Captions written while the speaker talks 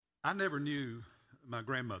I never knew my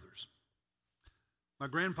grandmothers. My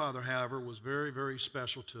grandfather, however, was very, very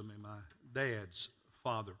special to me, my dad's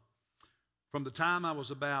father. From the time I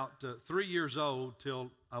was about 3 years old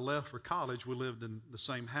till I left for college, we lived in the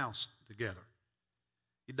same house together.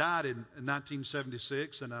 He died in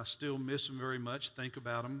 1976, and I still miss him very much, think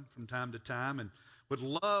about him from time to time, and would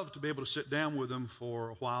love to be able to sit down with him for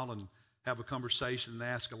a while and have a conversation and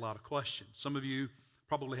ask a lot of questions. Some of you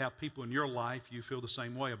probably have people in your life you feel the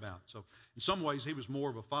same way about. So in some ways, he was more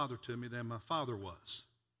of a father to me than my father was.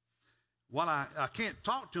 While I can't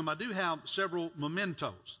talk to him, I do have several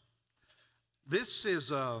mementos. This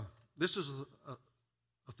is a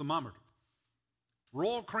thermometer.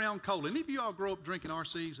 Royal Crown Cola. Any of you all grow up drinking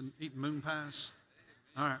RCs and eating moon pies?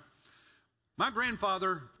 All right. My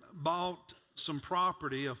grandfather bought some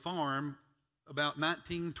property, a farm, about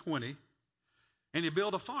 1920, and he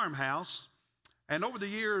built a farmhouse. And over the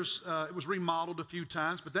years, it was remodeled a few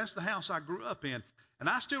times, but that's the house I grew up in. And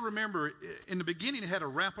I still remember in the beginning, it had a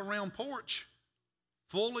wraparound porch,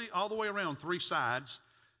 fully all the way around, three sides.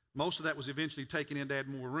 Most of that was eventually taken in to add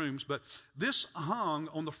more rooms. But this hung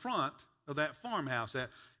on the front of that farmhouse, that,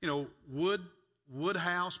 wood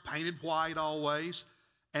house, painted white always.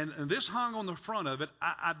 And this hung on the front of it.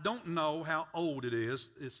 I don't know how old it is.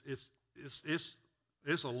 It's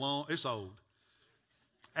old.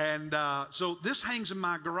 And so this hangs in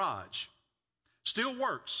my garage. Still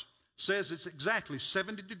works. Says it's exactly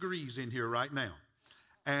 70 degrees in here right now.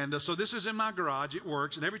 And so this is in my garage. It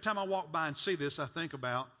works. And every time I walk by and see this, I think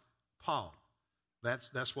about Paul.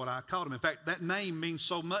 That's what I called him. In fact, that name means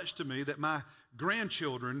so much to me that my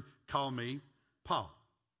grandchildren call me Paul.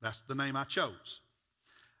 That's the name I chose.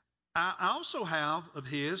 I also have of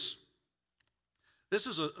his, this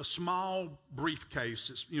is a small briefcase.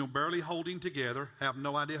 It's, barely holding together. Have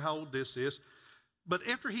no idea how old this is. But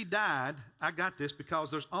after he died, I got this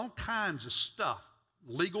because there's all kinds of stuff,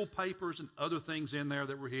 legal papers and other things in there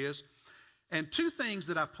that were his. And two things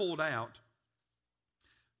that I pulled out.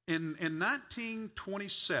 In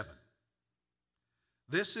 1927,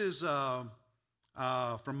 this is from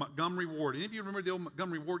Montgomery Ward. Any of you remember the old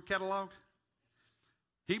Montgomery Ward catalog?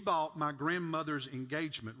 He bought my grandmother's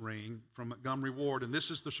engagement ring from Montgomery Ward, and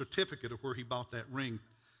this is the certificate of where he bought that ring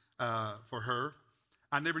for her.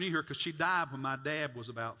 I never knew her because she died when my dad was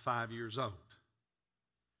about 5 years old.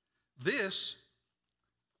 This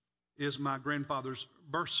is my grandfather's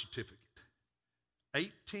birth certificate,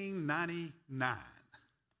 1899.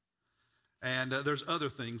 And there's other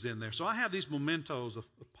things in there. So I have these mementos of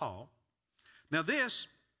Paul. Now this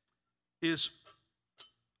is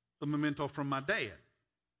a memento from my dad.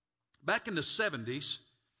 Back in the 70s,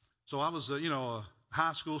 so I was a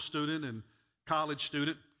high school student and college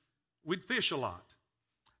student, we'd fish a lot.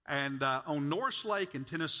 And on Norris Lake in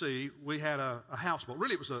Tennessee, we had a houseboat.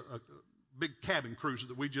 Really, it was a big cabin cruiser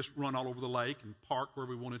that we just run all over the lake and park where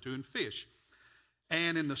we wanted to and fish.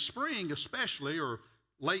 And in the spring especially, or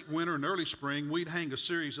late winter and early spring, we'd hang a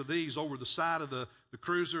series of these over the side of the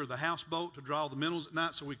cruiser or the houseboat to draw the minnows at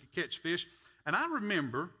night so we could catch fish. And I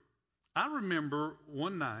remember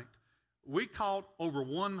one night we caught over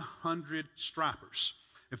 100 stripers.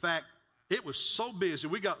 In fact, it was so busy,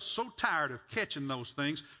 we got so tired of catching those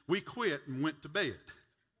things, we quit and went to bed.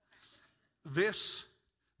 This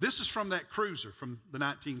is from that cruiser from the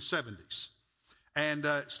 1970s. And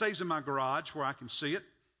it stays in my garage where I can see it.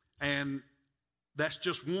 And that's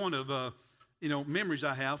just one of memories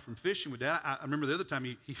I have from fishing with Dad. I remember the other time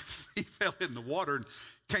he fell in the water and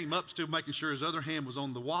came up still making sure his other hand was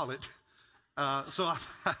on the wallet. So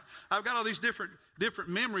I've got all these different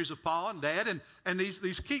memories of Paul and Dad and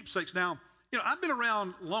these keepsakes. Now, I've been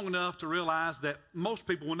around long enough to realize that most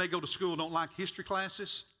people, when they go to school, don't like history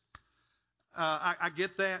classes. I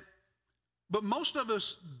get that. But most of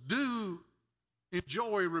us do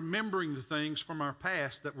enjoy remembering the things from our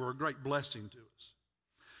past that were a great blessing to us.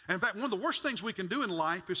 And in fact, one of the worst things we can do in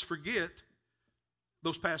life is forget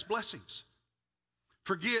those past blessings.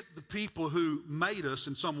 Forget the people who made us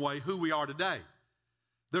in some way who we are today.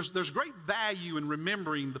 There's great value in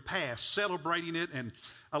remembering the past, celebrating it and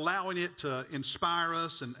allowing it to inspire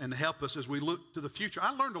us and help us as we look to the future.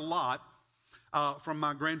 I learned a lot from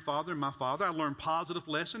my grandfather and my father. I learned positive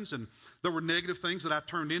lessons, and there were negative things that I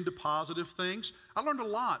turned into positive things. I learned a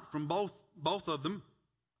lot from both of them,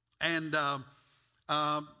 and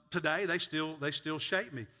today they still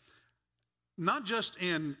shape me. Not just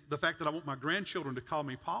in the fact that I want my grandchildren to call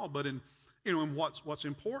me Paul, but in what's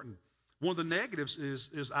important. One of the negatives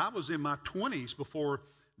is I was in my 20s before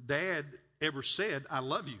Dad ever said, "I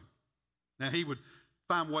love you." Now, he would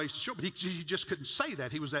find ways to show, but he just couldn't say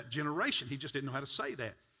that. He was that generation. He just didn't know how to say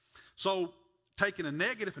that. So taking a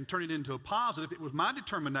negative and turning it into a positive. It was my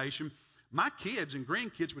determination. My kids and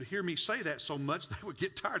grandkids would hear me say that so much they would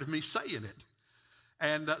get tired of me saying it.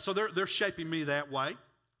 And so they're shaping me that way,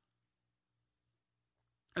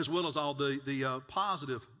 as well as all the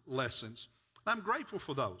positive lessons. I'm grateful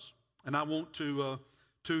for those, and I want to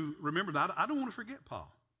remember that. I don't want to forget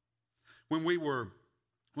Paul. When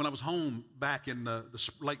I was home back in the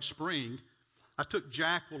late spring, I took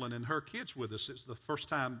Jacqueline and her kids with us. It's the first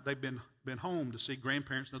time they've been home to see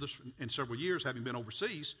grandparents and others in several years, having been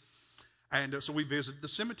overseas. And so we visited the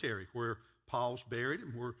cemetery where Paul's buried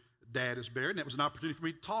and where Dad is buried. And it was an opportunity for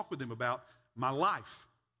me to talk with them about my life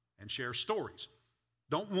and share stories.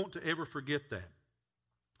 Don't want to ever forget that.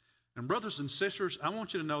 And brothers and sisters, I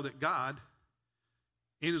want you to know that God,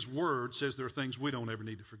 in His Word, says there are things we don't ever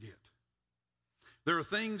need to forget. There are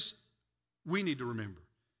things we need to remember.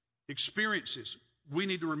 Experiences we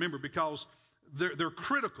need to remember because they're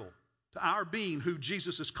critical to our being who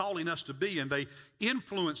Jesus is calling us to be, and they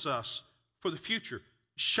influence us for the future,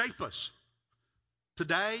 shape us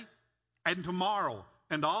today and tomorrow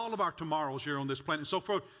and all of our tomorrows here on this planet. So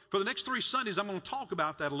for the next 3 Sundays, I'm going to talk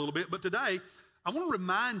about that a little bit. But today, I want to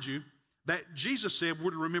remind you that Jesus said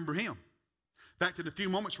we're to remember Him. In fact, in a few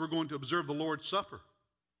moments, we're going to observe the Lord's Supper.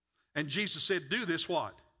 And Jesus said, do this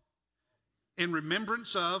what? In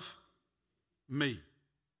remembrance of me.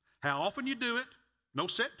 How often you do it, no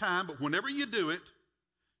set time, but whenever you do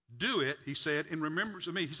it, he said, in remembrance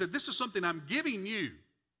of me. He said, this is something I'm giving you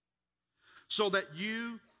so that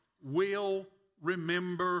you will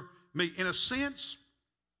remember me. In a sense,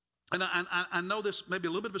 and I know this may be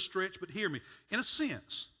a little bit of a stretch, but hear me. In a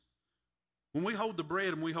sense, when we hold the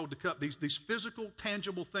bread and we hold the cup, these physical,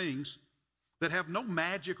 tangible things that have no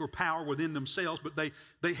magic or power within themselves, but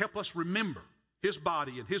they help us remember His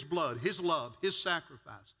body and His blood, His love, His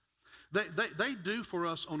sacrifice. They do for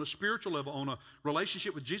us on a spiritual level, on a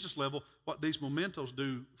relationship with Jesus level, what these mementos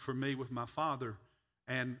do for me with my father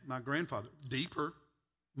and my grandfather. Deeper,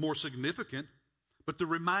 more significant, but the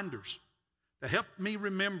reminders to help me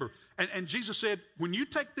remember. And Jesus said, when you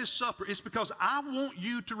take this supper, it's because I want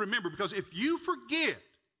you to remember. Because if you forget,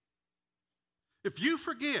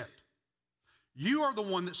 you are the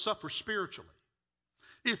one that suffers spiritually.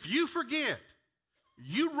 If you forget,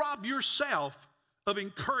 you rob yourself of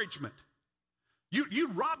encouragement.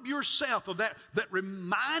 You rob yourself of that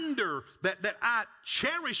reminder that I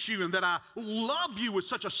cherish you and that I love you with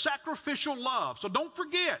such a sacrificial love. So don't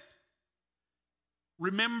forget.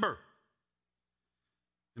 Remember.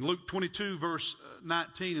 In Luke 22, verse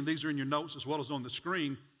 19, and these are in your notes as well as on the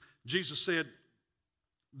screen, Jesus said,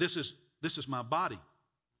 this is my body.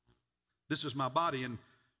 This is my body. And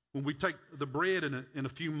when we take the bread in a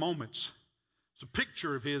few moments, it's a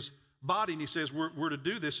picture of His body, and He says we're to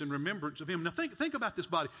do this in remembrance of Him. Now think about this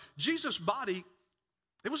body. Jesus' body,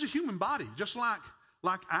 it was a human body, just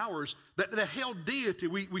like ours, that held deity.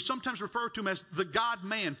 We sometimes refer to Him as the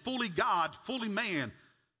God-man, fully God, fully man.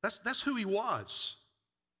 That's who He was.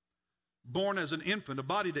 Born as an infant, a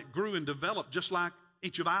body that grew and developed just like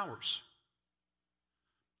each of ours.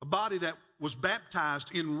 A body that was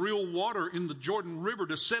baptized in real water in the Jordan River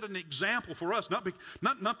to set an example for us.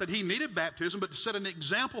 Not that He needed baptism, but to set an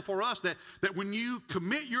example for us that when you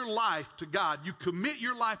commit your life to God, you commit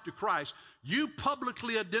your life to Christ, you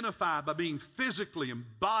publicly identify by being physically and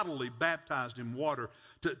bodily baptized in water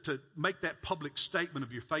to make that public statement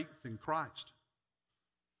of your faith in Christ.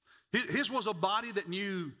 His was a body that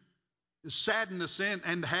knew sadness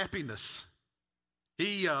and happiness.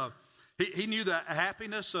 He knew the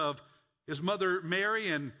happiness of His mother Mary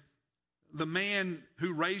and the man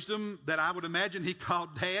who raised him that I would imagine He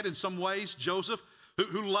called Dad in some ways, Joseph,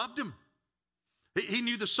 who loved him. He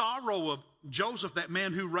knew the sorrow of Joseph, that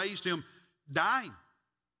man who raised him, dying.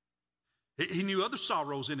 He knew other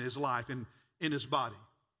sorrows in his life and in his body.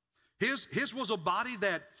 His was a body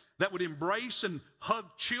that would embrace and hug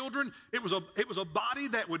children. It was a body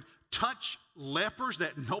that would touch lepers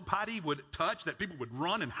that nobody would touch, that people would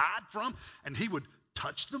run and hide from, and He would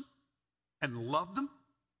touch them and love them,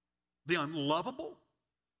 the unlovable.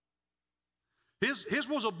 His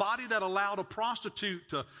was a body that allowed a prostitute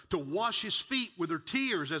to wash His feet with her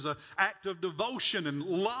tears as an act of devotion and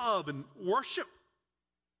love and worship.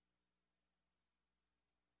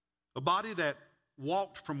 A body that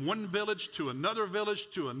walked from one village to another village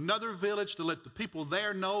to let the people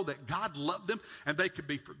there know that God loved them and they could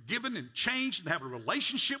be forgiven and changed and have a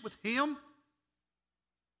relationship with Him.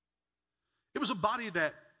 It was a body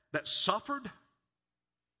that suffered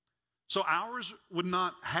so ours would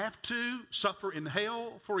not have to suffer in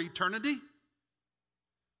hell for eternity.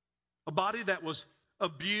 A body that was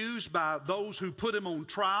abused by those who put him on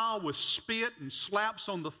trial with spit and slaps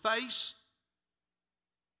on the face.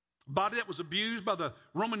 A body that was abused by the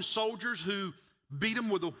Roman soldiers who beat him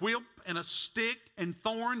with a whip and a stick and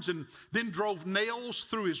thorns and then drove nails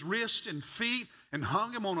through his wrists and feet and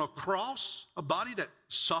hung him on a cross. A body that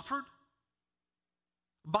suffered.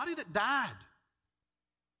 A body that died.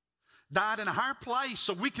 Died in a higher place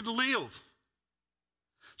so we could live.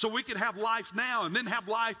 So we could have life now and then have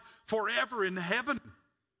life forever in heaven.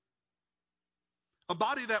 A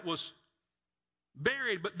body that was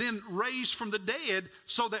buried but then raised from the dead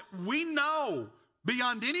so that we know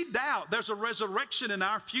beyond any doubt there's a resurrection in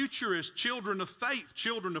our future as children of faith,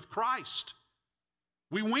 children of Christ.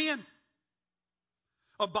 We win.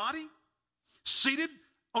 A body seated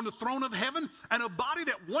on the throne of heaven, and a body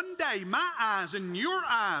that one day my eyes and your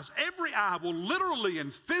eyes, every eye will literally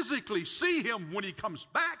and physically see him when he comes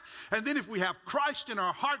back. And then if we have Christ in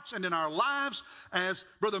our hearts and in our lives, as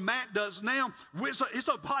Brother Matt does now, it's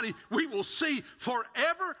a body we will see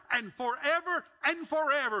forever and forever and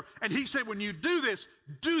forever. And he said, when you do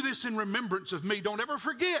this in remembrance of me. Don't ever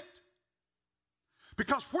forget.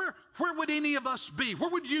 Because where would any of us be? Where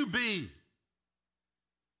would you be?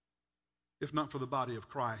 If not for the body of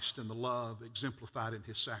Christ and the love exemplified in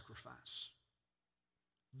his sacrifice.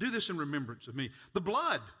 Do this in remembrance of me. The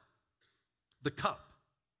blood, the cup.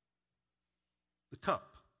 The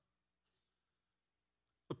cup.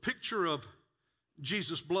 A picture of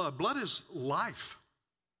Jesus' blood. Blood is life.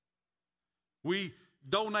 We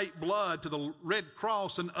donate blood to the Red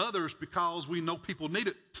Cross and others because we know people need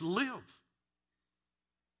it to live.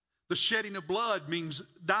 The shedding of blood means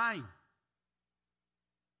dying.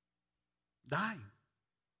 Dying.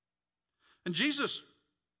 And Jesus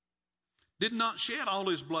did not shed all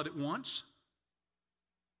his blood at once.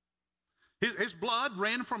 His blood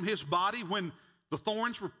ran from his body when the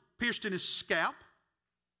thorns were pierced in his scalp.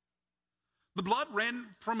 The blood ran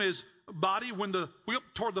from his body when the whip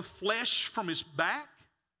tore the flesh from his back.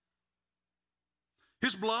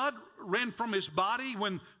 His blood ran from his body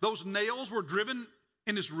when those nails were driven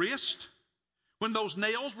in his wrist, when those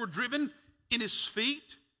nails were driven in his feet.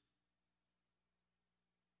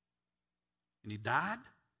 And he died.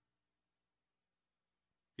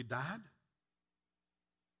 He died.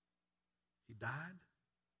 He died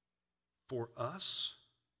for us.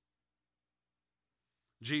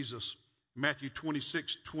 Jesus, Matthew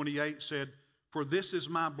 26:28 said, "For this is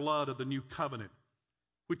my blood of the new covenant,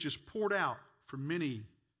 which is poured out for many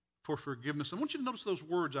for forgiveness." I want you to notice those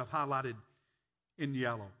words I've highlighted in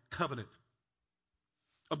yellow. Covenant.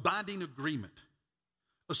 A binding agreement.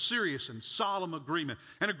 A serious and solemn agreement.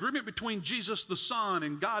 An agreement between Jesus the Son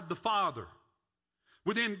and God the Father.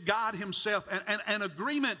 Within God himself. An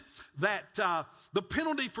agreement that the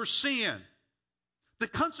penalty for sin, the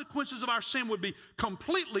consequences of our sin would be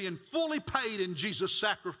completely and fully paid in Jesus'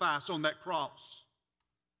 sacrifice on that cross.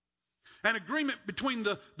 An agreement between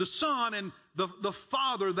the Son and the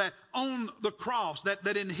Father that on the cross,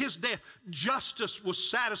 that in his death, justice was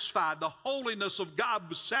satisfied. The holiness of God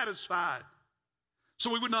was satisfied. So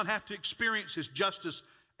we would not have to experience his justice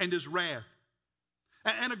and his wrath.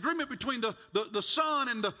 An agreement between the Son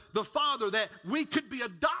and the Father that we could be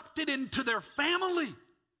adopted into their family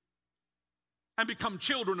and become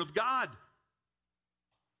children of God.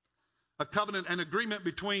 A covenant, an agreement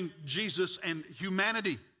between Jesus and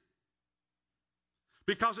humanity.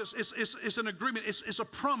 Because it's an agreement, it's a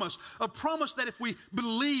promise that if we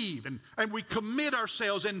believe and we commit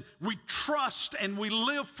ourselves and we trust and we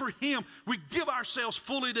live for him, we give ourselves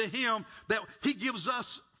fully to him, that he gives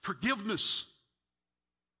us forgiveness.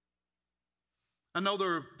 I know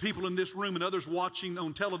there are people in this room and others watching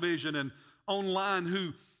on television and online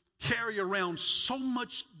who carry around so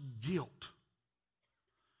much guilt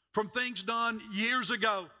from things done years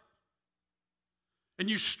ago. And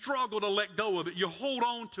you struggle to let go of it. You hold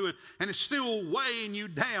on to it, and it's still weighing you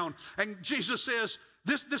down. And Jesus says,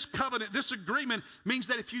 this covenant, this agreement means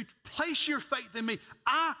that if you place your faith in me,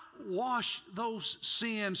 I wash those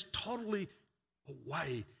sins totally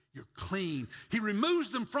away. You're clean. He removes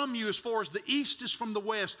them from you as far as the east is from the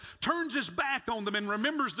west, turns his back on them and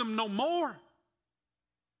remembers them no more.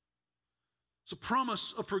 It's a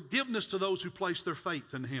promise of forgiveness to those who place their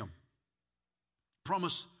faith in him.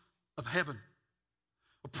 Promise of heaven.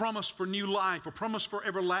 A promise for new life, a promise for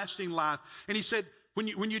everlasting life. And he said, when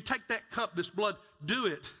you take that cup, this blood, do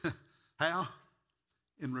it. How?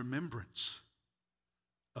 In remembrance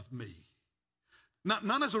of me.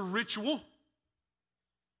 Not as a ritual,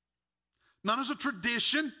 not as a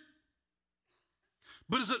tradition,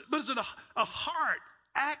 but as a heart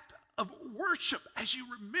act of worship as you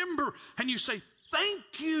remember and you say,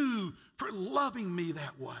 Thank you for loving me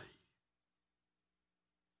that way.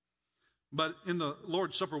 But in the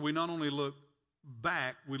Lord's Supper, we not only look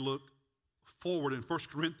back, we look forward. In 1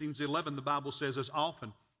 Corinthians 11, the Bible says, as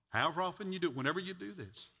often, however often you do it, whenever you do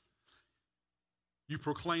this, you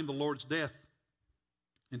proclaim the Lord's death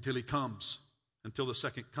until he comes, until the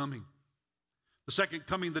second coming. The second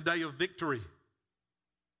coming, the day of victory,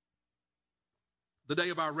 the day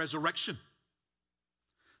of our resurrection,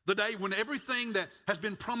 the day when everything that has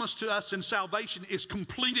been promised to us in salvation is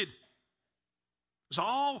completed. It's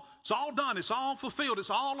all done. It's all fulfilled. It's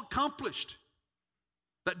all accomplished.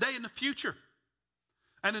 That day in the future.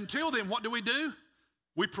 And until then, what do?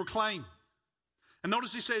 We proclaim. And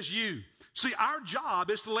notice he says you. See, our job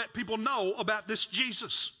is to let people know about this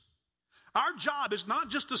Jesus. Our job is not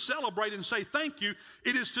just to celebrate and say thank you.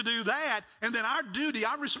 It is to do that. And then our duty,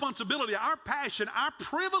 our responsibility, our passion, our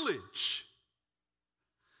privilege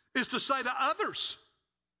is to say to others,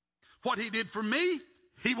 what he did for me,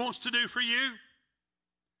 he wants to do for you.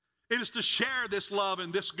 It is to share this love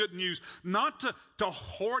and this good news, not to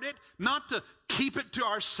hoard it, not to keep it to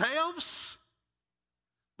ourselves,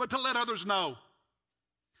 but to let others know,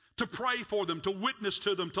 to pray for them, to witness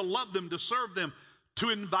to them, to love them, to serve them, to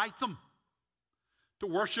invite them to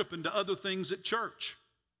worship and to other things at church.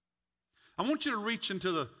 I want you to reach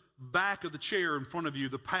into the back of the chair in front of you,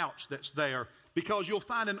 the pouch that's there, because you'll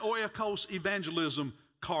find an Oikos evangelism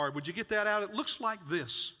card. Would you get that out? It looks like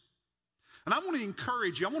this. And I want to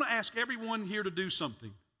encourage you. I want to ask everyone here to do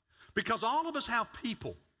something. Because all of us have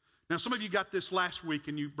people. Now, some of you got this last week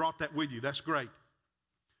and you brought that with you. That's great.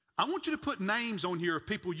 I want you to put names on here of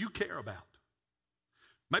people you care about.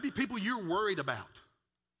 Maybe people you're worried about.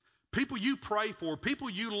 People you pray for. People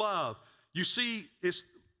you love. You see, it's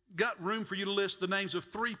got room for you to list the names of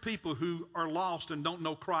 3 people who are lost and don't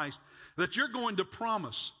know Christ. That you're going to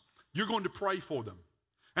promise. You're going to pray for them.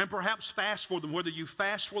 And perhaps fast for them, whether you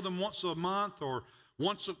fast for them once a month or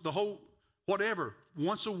once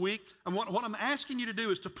once a week. And what I'm asking you to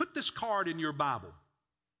do is to put this card in your Bible.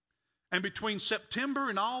 And between September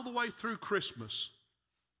and all the way through Christmas,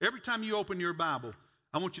 every time you open your Bible,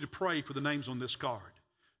 I want you to pray for the names on this card.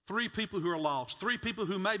 3 people who are lost. 3 people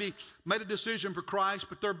who maybe made a decision for Christ,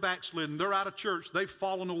 but they're backslidden. They're out of church. They've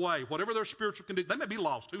fallen away. Whatever their spiritual condition, they may be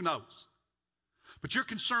lost. Who knows? But you're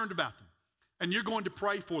concerned about them. And you're going to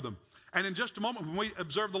pray for them. And in just a moment, when we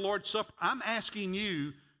observe the Lord's Supper, I'm asking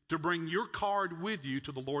you to bring your card with you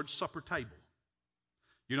to the Lord's Supper table.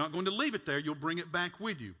 You're not going to leave it there. You'll bring it back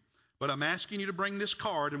with you. But I'm asking you to bring this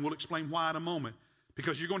card, and we'll explain why in a moment,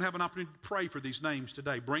 because you're going to have an opportunity to pray for these names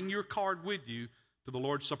today. Bring your card with you to the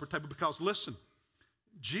Lord's Supper table, because listen,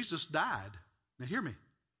 Jesus died. Now hear me.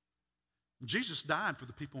 Jesus died for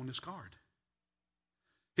the people on this card.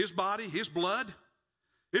 His body, his blood,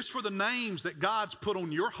 it's for the names that God's put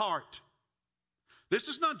on your heart. This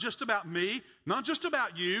is not just about me, not just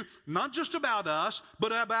about you, not just about us,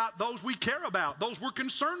 but about those we care about, those we're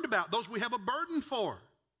concerned about, those we have a burden for.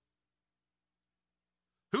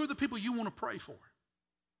 Who are the people you want to pray for?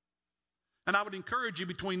 And I would encourage you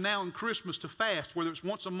between now and Christmas to fast, whether it's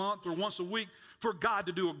once a month or once a week, for God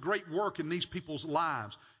to do a great work in these people's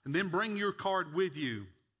lives. And then bring your card with you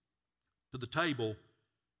to the table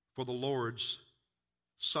for the Lord's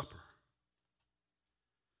Supper.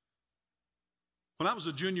 When I was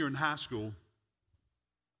a junior in high school,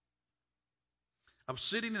 I was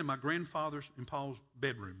sitting in my grandfather's and Paul's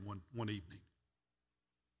bedroom one evening.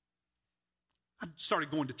 I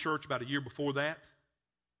started going to church about a year before that.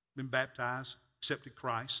 Been baptized, accepted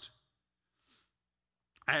Christ.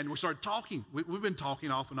 And we started talking. We've been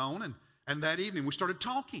talking off and on. And that evening we started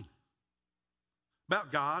talking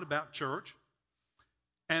about God, about church.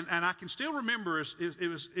 And I can still remember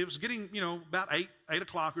it was getting, about 8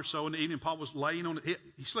 o'clock or so in the evening. Paul was laying on it.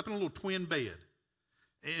 He slept in a little twin bed.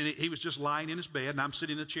 And he was just lying in his bed, and I'm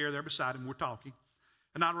sitting in a chair there beside him. We're talking.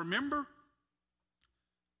 And I remember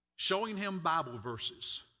showing him Bible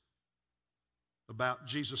verses about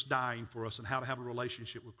Jesus dying for us and how to have a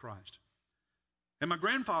relationship with Christ. And my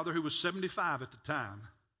grandfather, who was 75 at the time,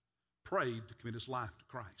 prayed to commit his life to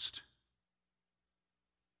Christ.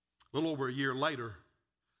 A little over a year later,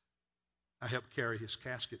 I helped carry his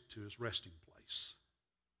casket to his resting place.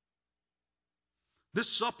 This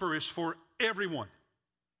supper is for everyone.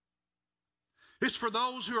 It's for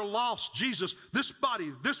those who are lost. Jesus, this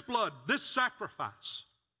body, this blood, this sacrifice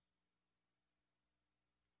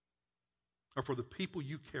are for the people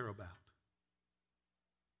you care about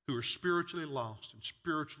who are spiritually lost and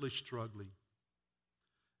spiritually struggling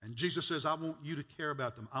And Jesus says, I want you to care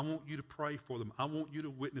about them. I want you to pray for them. I want you to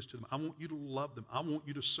witness to them. I want you to love them. I want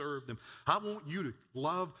you to serve them. I want you to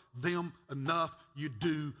love them enough you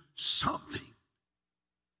do something.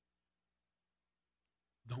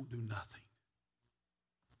 Don't do nothing.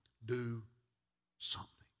 Do something.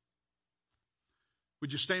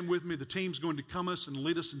 Would you stand with me? The team's going to come us and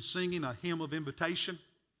lead us in singing a hymn of invitation.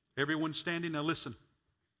 Everyone standing. Now listen.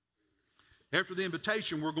 After the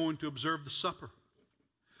invitation, we're going to observe the supper.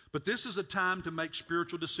 But this is a time to make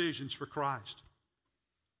spiritual decisions for Christ.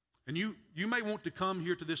 And you may want to come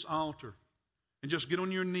here to this altar and just get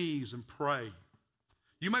on your knees and pray.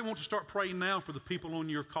 You may want to start praying now for the people on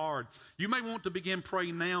your card. You may want to begin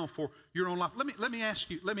praying now for your own life. Let me ask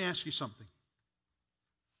you something.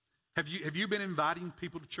 Have you been inviting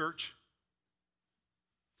people to church?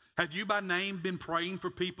 Have you by name been praying for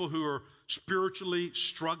people who are spiritually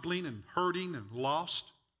struggling and hurting and lost?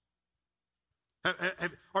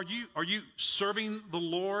 Are you serving the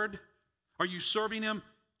Lord? Are you serving Him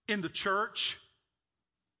in the church?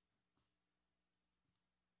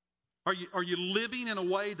 Are you living in a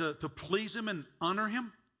way to please Him and honor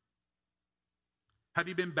Him? Have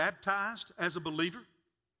you been baptized as a believer?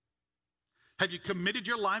 Have you committed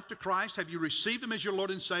your life to Christ? Have you received Him as your Lord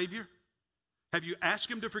and Savior? Have you asked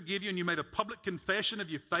Him to forgive you and you made a public confession of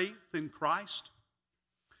your faith in Christ?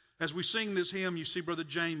 As we sing this hymn, you see Brother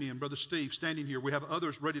Jamie and Brother Steve standing here. We have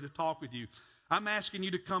others ready to talk with you. I'm asking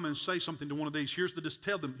you to come and say something to one of these.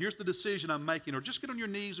 Tell them, here's the decision I'm making. Or just get on your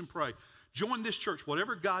knees and pray. Join this church.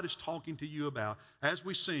 Whatever God is talking to you about as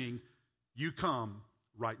we sing, you come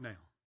right now.